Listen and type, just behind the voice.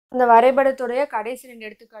இந்த வரைபடத்துடைய கடைசி 2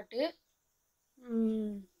 எடுத்துக்காட்டு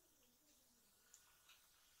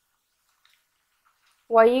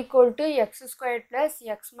y = x² +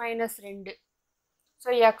 x - 2. ஸோ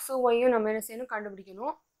எக்ஸும் ஒய்யும் நம்ம என்ன செய்யணும்,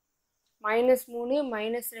 கண்டுபிடிக்கணும். -3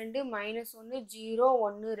 -2 -1 0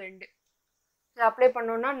 1 2. இதை அப்ளை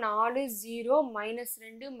பண்ணோம்னா 4 0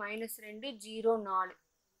 -2 -2 0 4.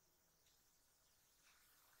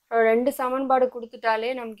 ரெண்டு சமன்பாடு கொடுத்துட்டாலே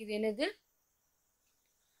நமக்கு இது என்னது,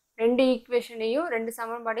 ரெண்டு ஈக்குவேஷனையும் ரெண்டு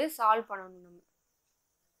சமன்பாடையும் சால்வ் பண்ணணும் நம்ம.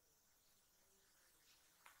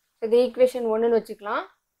 இது ஈக்குவேஷன் 1ன்னு வச்சுக்கலாம்.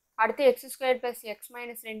 அடுத்து x² + x -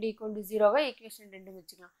 2 = 0வை ஈக்குவேஷன் 2ன்னு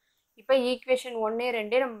வச்சுக்கலாம். இப்போ ஈக்குவேஷன் 1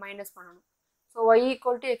 2 நம்ம மைனஸ் பண்ணணும். So y =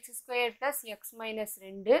 x² + x -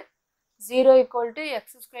 2, 0 =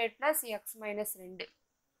 x² + x - 2.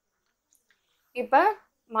 இப்போ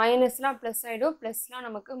மைனஸ்லாம் ப்ளஸ் ஆகிடும், ப்ளஸ்லாம்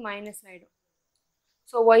நமக்கு மைனஸ் ஆகிடும்.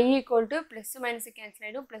 So y = plus minus cancel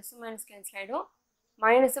ஆகிடும், ப்ளஸ் மைனஸ் கேன்சல் ஆகிடும்,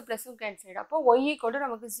 மைனஸு ப்ளஸும் கேன்சல் ஆகிடும். அப்போ y =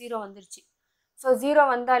 நமக்கு 0 வந்துருச்சு. ஸோ 0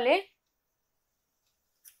 வந்தாலே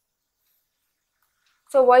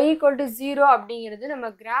y = 0 அப்படிங்கிறது நம்ம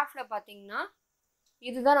கிராஃபில் பார்த்தீங்கன்னா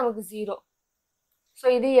இதுதான் நமக்கு 0. ஸோ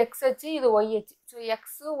இது எக்ஸ் அச்சு, இது ஒய் அச்சு. ஸோ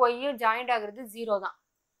எக்ஸு ஒய்யும் ஜாயிண்ட் ஆகுறது 0 தான்.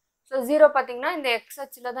 ஸோ 0 பார்த்தீங்கன்னா இந்த எக்ஸ்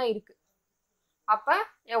அச்சில் தான் இருக்குது. அப்போ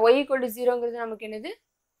y = 0ங்கிறது நமக்கு என்னது,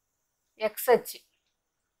 எக்ஸ் அச்சு.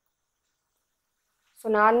 ஸோ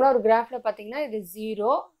நார்மலாக ஒரு கிராஃபில் பார்த்தீங்கன்னா இது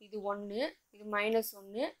 0, இது 1, இது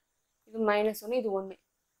 -1, இது -1, இது 1.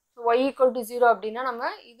 ஸோ y = 0 அப்படின்னா நம்ம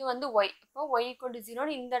இது வந்து y. இப்போ y =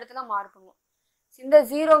 0ன்னு இந்த இடத்துல மார்க் பண்ணுவோம். இந்த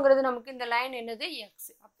 0ங்கிறது நமக்கு இந்த லைன் என்னது, எக்ஸ்.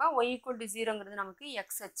 அப்போ y = 0ங்கிறது நமக்கு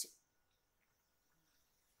எக்ஸ் அச்சு.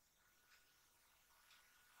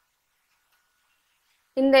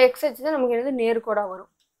 இந்த எக்ஸ் அச்சு தான் நமக்கு என்னது, நேர்கோடாக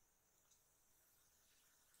வரும்.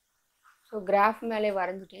 ஸோ கிராஃப் மேலே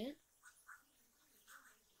வரைஞ்சிட்டேன்.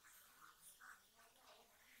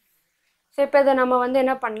 ஸோ இப்போ இதை நம்ம வந்து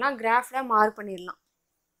என்ன பண்ணலாம், கிராஃபில் மார்க் பண்ணிடலாம்.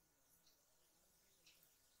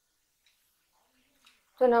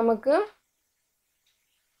 ஸோ நமக்கு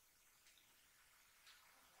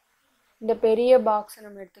இந்த பெரிய பாக்ஸை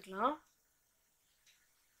நம்ம எடுத்துக்கலாம்.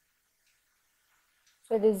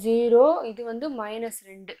 ஸோ இது 0, இது வந்து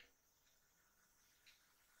 -2.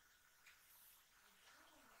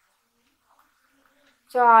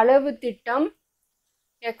 ஸோ அளவு திட்டம்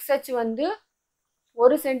எக்ஸ் அச்சு வந்து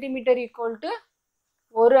 1 சென்டிமீட்டர் =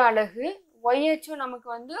 1 அலகு. ஒய் அச்சும் நமக்கு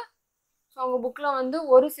வந்து ஸோ அவங்க புக்கில் வந்து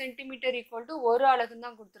 1 சென்டிமீட்டர் = 1 அலகுன்னு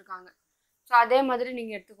தான் கொடுத்துருக்காங்க. ஸோ அதே மாதிரி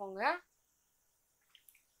நீங்கள் எடுத்துக்கோங்க.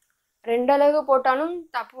 2 அலகு போட்டாலும்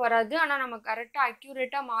தப்பு வராது. ஆனால் நம்ம கரெக்டாக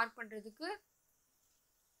அக்யூரேட்டாக மார்க் பண்ணுறதுக்கு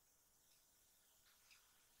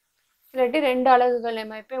இல்லாட்டி 2 அலகுகள்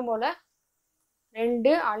நம்ம எப்பயும் போல்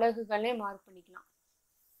 2 அலகுகளே மார்க் பண்ணிக்கலாம்.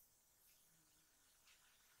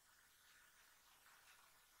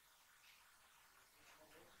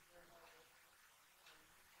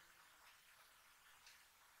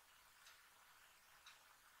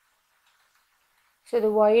 ஸோ இது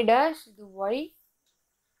y', இது y,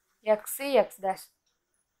 x, x'.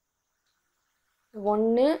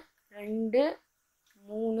 1 2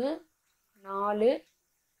 3 4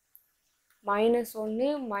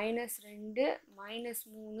 -1 -2 -3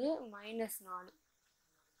 -4.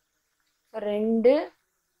 So 2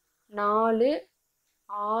 4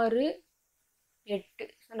 6 8.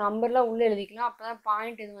 So நம்பர்லாம் உள்ளே எழுதிக்கலாம். அப்போ தான்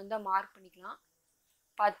பாயிண்ட் இது வந்தால் மார்க் பண்ணிக்கலாம்.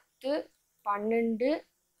 10 12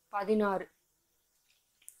 16.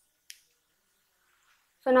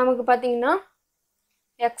 ஸோ நமக்கு பார்த்தீங்கன்னா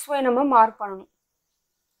XY நம்ம மார்க் பண்ணணும்.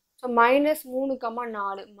 ஸோ -3,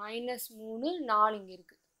 -4 -3 4 இங்கே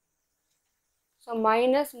இருக்குது. ஸோ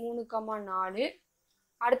 -3, 4.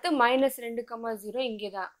 அடுத்து -2, 0 இங்கே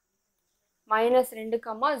தான்.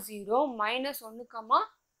 -2, 0 -1,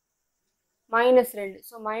 -2.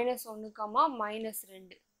 ஸோ -1, -2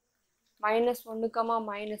 -1,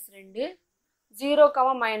 -2 0,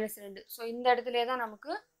 -2. ஸோ இந்த இடத்துல தான்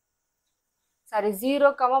நமக்கு 0,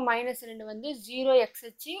 -2 வந்து 0 எக்ஸ்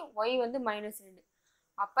அச்சு, ஒய் வந்து -2.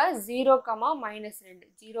 அப்போ 0, -2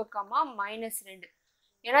 0, -2.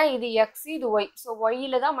 ஏன்னா இது எக்ஸ், இது ஒய். ஸோ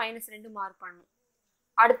ஒய்யில் தான் -2 மார்க் பண்ணணும்.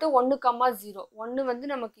 அடுத்து 1, 0. 1 வந்து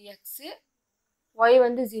நமக்கு எக்ஸு, ஒய்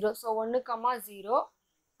வந்து 0. ஸோ 1, 0.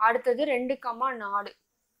 அடுத்தது 2, 4.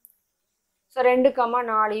 ஸோ 2,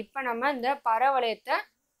 4. இப்போ நம்ம இந்த பரவளையத்தை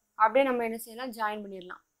அப்படியே நம்ம என்ன செய்யலாம், ஜாயின்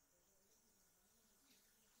பண்ணிடலாம்.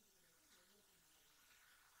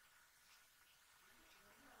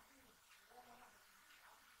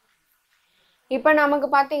 இப்போ நமக்கு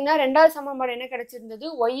பார்த்தீங்கன்னா ரெண்டாவது சமன்பாடு என்ன கிடைச்சிருந்தது,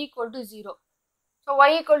 y = 0. ஸோ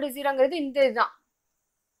y = 0ங்கிறது இந்த இதுதான்.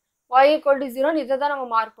 y = 0ன்னு இதை தான் நம்ம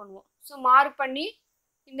மார்க் பண்ணுவோம். ஸோ மார்க் பண்ணி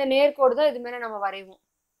இந்த நேர்கோடு தான் இது மேலே நம்ம வரைவோம்.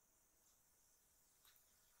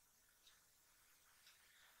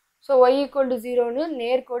 ஸோ y = 0ன்னு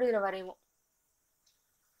நேர்கோடு இதில் வரைவோம்.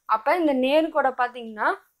 அப்போ இந்த நேர்கோடை பார்த்தீங்கன்னா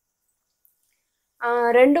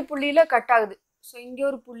 2 புள்ளியில் கட் ஆகுது. ஸோ இங்கே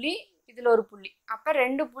ஒரு புள்ளி, இதில் ஒரு புள்ளி. அப்போ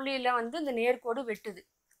 2 புள்ளியில் வந்து இந்த நேர்கோடு வெட்டுது.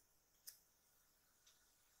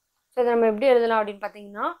 ஸோ இதை நம்ம எப்படி எழுதலாம் அப்படின்னு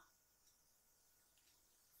பார்த்தீங்கன்னா,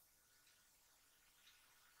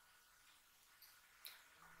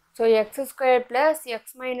 ஸோ x² + x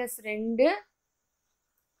 - 2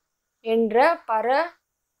 என்ற பர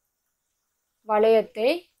வளையத்தை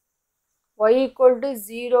y =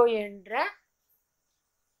 0 என்ற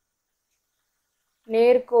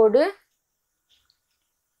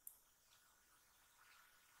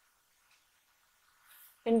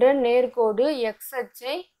நேர்கோடு x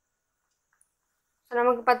அச்சை, ஸோ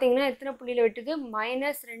நமக்கு பார்த்தீங்கன்னா எத்தனை புள்ளியில் வெட்டுது?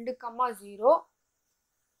 -2, 0,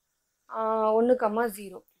 1,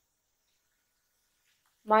 0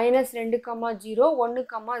 -2, 0, 1,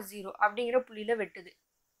 0 அப்படிங்கிற புள்ளியில் வெட்டுது.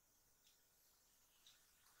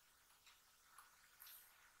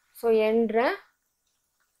 ஸோ என்ற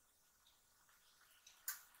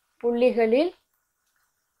புள்ளிகளில்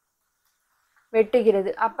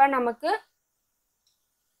வெட்டுகிறது. அப்போ நமக்கு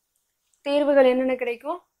தீர்வுகள் என்னென்ன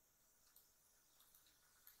கிடைக்கும்?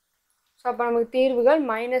 ஸோ அப்போ நமக்கு தீர்வுகள்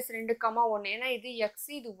 -2, 1. ஏன்னா இது x,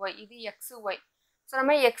 இது y, இது x, y. ஸோ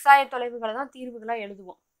நம்ம x ஆயத்தொலைவுகளை தான் தீர்வுகளாக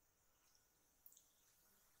எழுதுவோம்.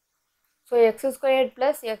 ஸோ x² +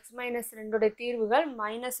 x - 2 தீர்வுகள்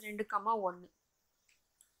 -2, 1.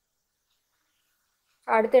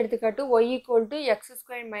 அடுத்த எடுத்துக்காட்டு y = x² -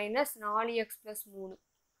 4x + 3.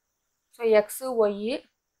 So x, y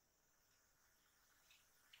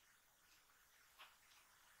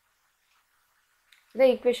இதை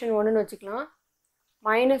ஈக்குவேஷன் 1ன்னு வச்சுக்கலாம்.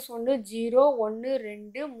 -1, 0, 1,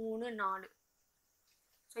 2, 3, 4.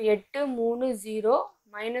 ஸோ 8, 3, 0,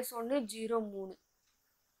 -1, 0, 3.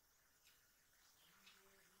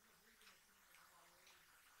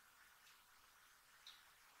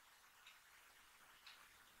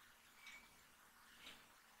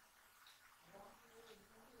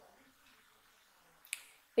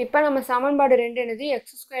 இப்போ நம்ம சமன்பாடு 2 என்னது?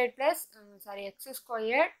 x² - -6x +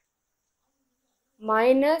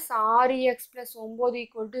 9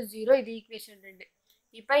 = 0. இது ஈக்குவேஷன் 2.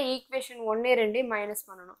 இப்போ ஈக்குவேஷன் 1, 2 மைனஸ்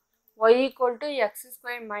பண்ணணும். y = x² -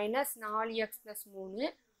 4x + 3,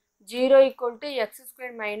 0 = x² -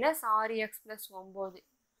 6x + 9.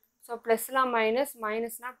 So ப்ளஸ்லாம் minus,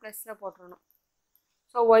 மைனஸ்னால் ப்ளஸில் போட்டுடணும்.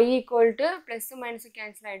 So y = plus minus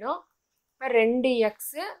cancel ஆகிடும். இப்போ 2x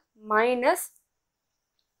 - 6.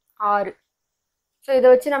 ஸோ இதை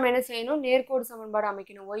வச்சு நம்ம என்ன செய்யணும்? நேர்கோடு சமன்பாடு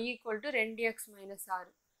அமைக்கணும். y = 2x - 6,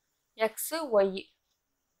 x, y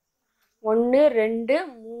 1, 2,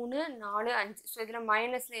 3, 4, 5. So இதில்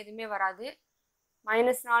மைனஸில் எதுவுமே வராது.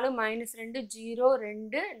 -4, -2, 0,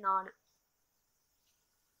 2, 4.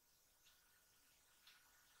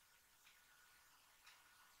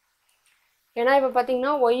 ஏன்னா இப்போ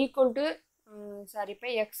பார்த்தீங்கன்னா y = இப்போ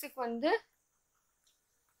எக்ஸுக்கு வந்து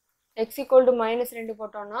x = -2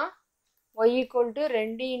 போட்டோம்னா y = 2 ×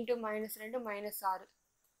 -2 -6,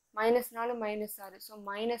 -4, -6. ஸோ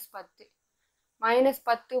 -10.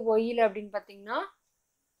 -10 ஒய்யில் அப்படின்னு பார்த்தீங்கன்னா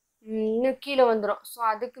இன்னும் கீழே வந்துடும். ஸோ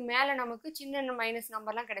அதுக்கு மேலே நமக்கு சின்ன மைனஸ்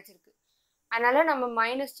நம்பர்லாம் கிடைச்சிருக்கு. அதனால் நம்ம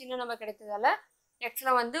மைனஸ் சின்ன நம்பர் கிடைத்ததால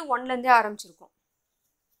எக்ஸில் வந்து 1லேருந்தே ஆரம்பிச்சிருக்கோம்.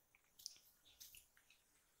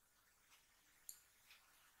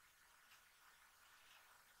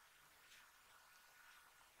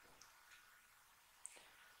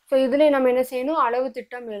 ஸோ இதில் நம்ம என்ன செய்யணும்? அளவு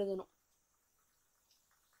திட்டம் எழுதணும்.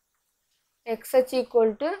 x அச்சு =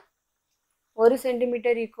 1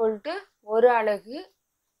 சென்டிமீட்டர் = 1 அலகு,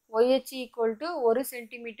 y அச்சு = 1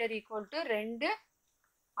 சென்டிமீட்டர் = 2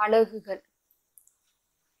 அலகுகள்.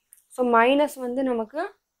 ஸோ மைனஸ் வந்து நமக்கு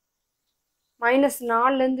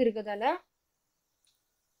 -4லேருந்து இருக்கிறதால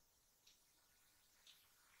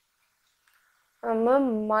நம்ம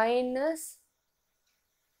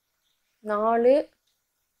 -4,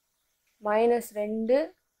 -2,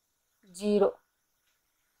 0.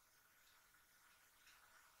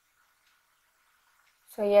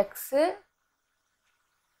 So x,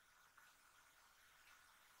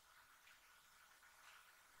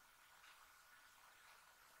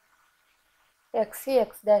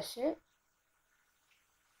 x dash,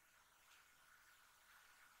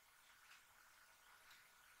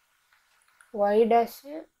 y dash,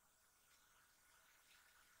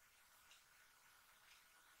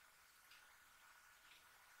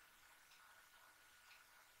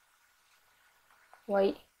 y.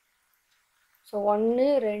 So 1,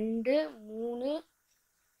 2, 3,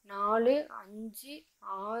 4 5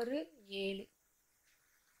 6 7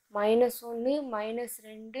 -1 -2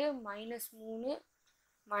 -3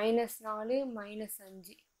 -4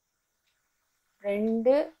 -5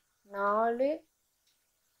 2 4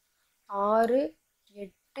 6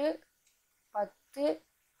 8 10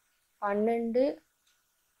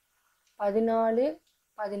 12 14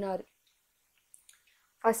 16.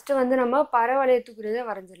 First வந்து நம்ம பரவளையத்துக்குரியதை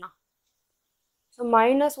வரைஞ்சிடலாம். ஸோ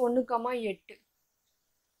 -1, -8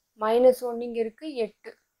 -1 இங்கே இருக்குது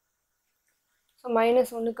 8. ஸோ -1,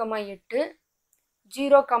 8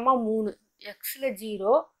 0, 3 எக்ஸில்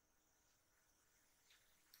 0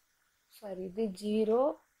 சாரி இது 0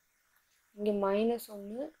 இங்கே -1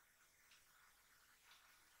 -2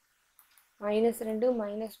 -3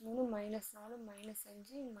 -4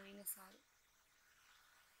 -5 -6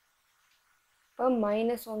 இப்போ -1,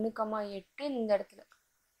 8 இந்த இடத்துல.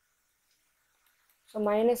 ஸோ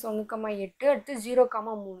 -1, 8 அடுத்து 0,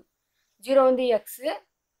 3 0 வந்து எக்ஸு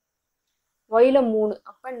ஒயில் 3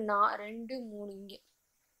 அப்போ 2 3 இங்கே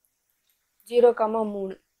 0,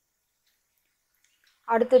 3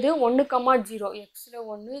 அடுத்தது 1, 0 எக்ஸில்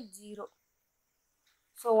 1 0.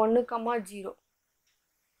 ஸோ 1, 0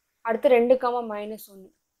 அடுத்து 2, -1 2,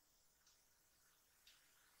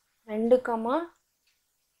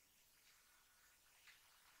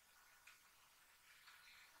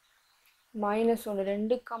 -1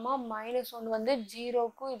 2, -1 வந்து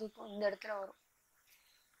 0க்கும் இதுக்கும் இந்த இடத்துல வரும்.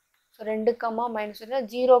 ஸோ 2, -1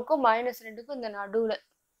 0க்கும் -2க்கும் இந்த நடுவில்.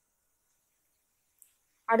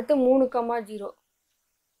 அடுத்து 3, 0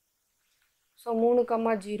 ஸோ 3,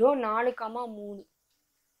 0 4, 3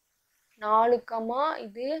 4,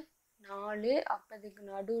 இது 4 அப்போ இதுக்கு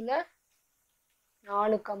நடுவில்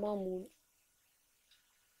 4, 3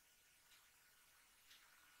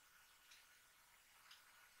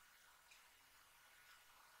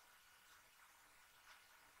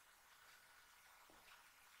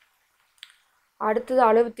 அடுத்தது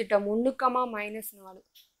அளவு திட்டம் 1, -4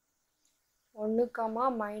 1,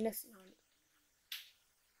 -4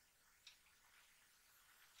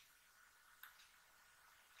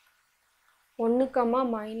 1, -4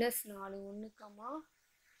 1, -4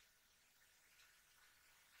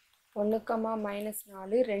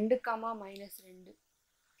 2, -2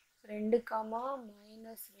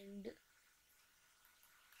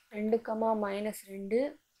 2,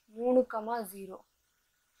 3, 0.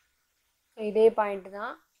 ஸோ இதே பாயிண்ட்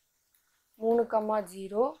தான் 3,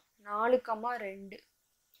 0 4, 2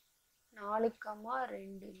 4,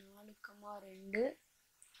 2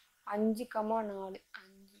 5, 4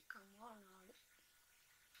 5, 4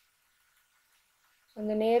 ஸோ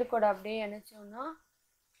இந்த நேர்கோடு அப்படியே இணைச்சோம்னா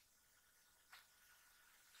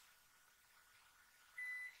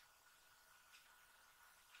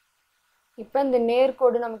இப்போ இந்த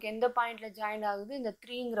நேர்கோடு நமக்கு எந்த பாயிண்ட்ல ஜாயின் ஆகுது? இந்த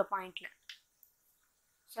 3ங்கிற பாயிண்ட்ல.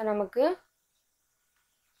 ஸோ நமக்கு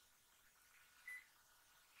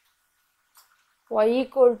y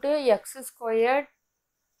 = x²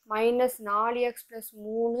 -4x +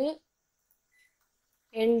 3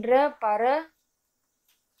 என்ற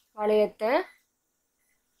பரவளையத்தை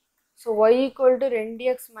ஸோ y =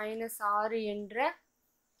 2x - 6 என்ற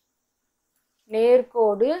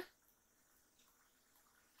நேர்கோடு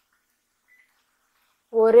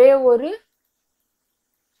ஒரே ஒரு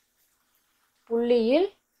புள்ளியில்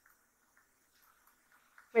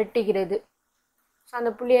வெட்டுகிறது. ஸோ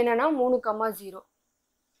அந்த புள்ளி என்னன்னா 3, 0.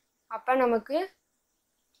 அப்போ நமக்கு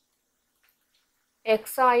x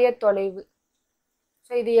ஆயத்தொலைவு.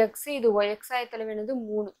 ஸோ இது x இது y. x ஆயத்தொலைவு என்னது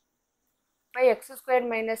 3. இப்போ x² -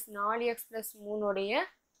 4x + 3 உடைய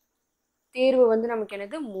தீர்வு வந்து நமக்கு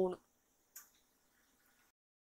என்னது 3.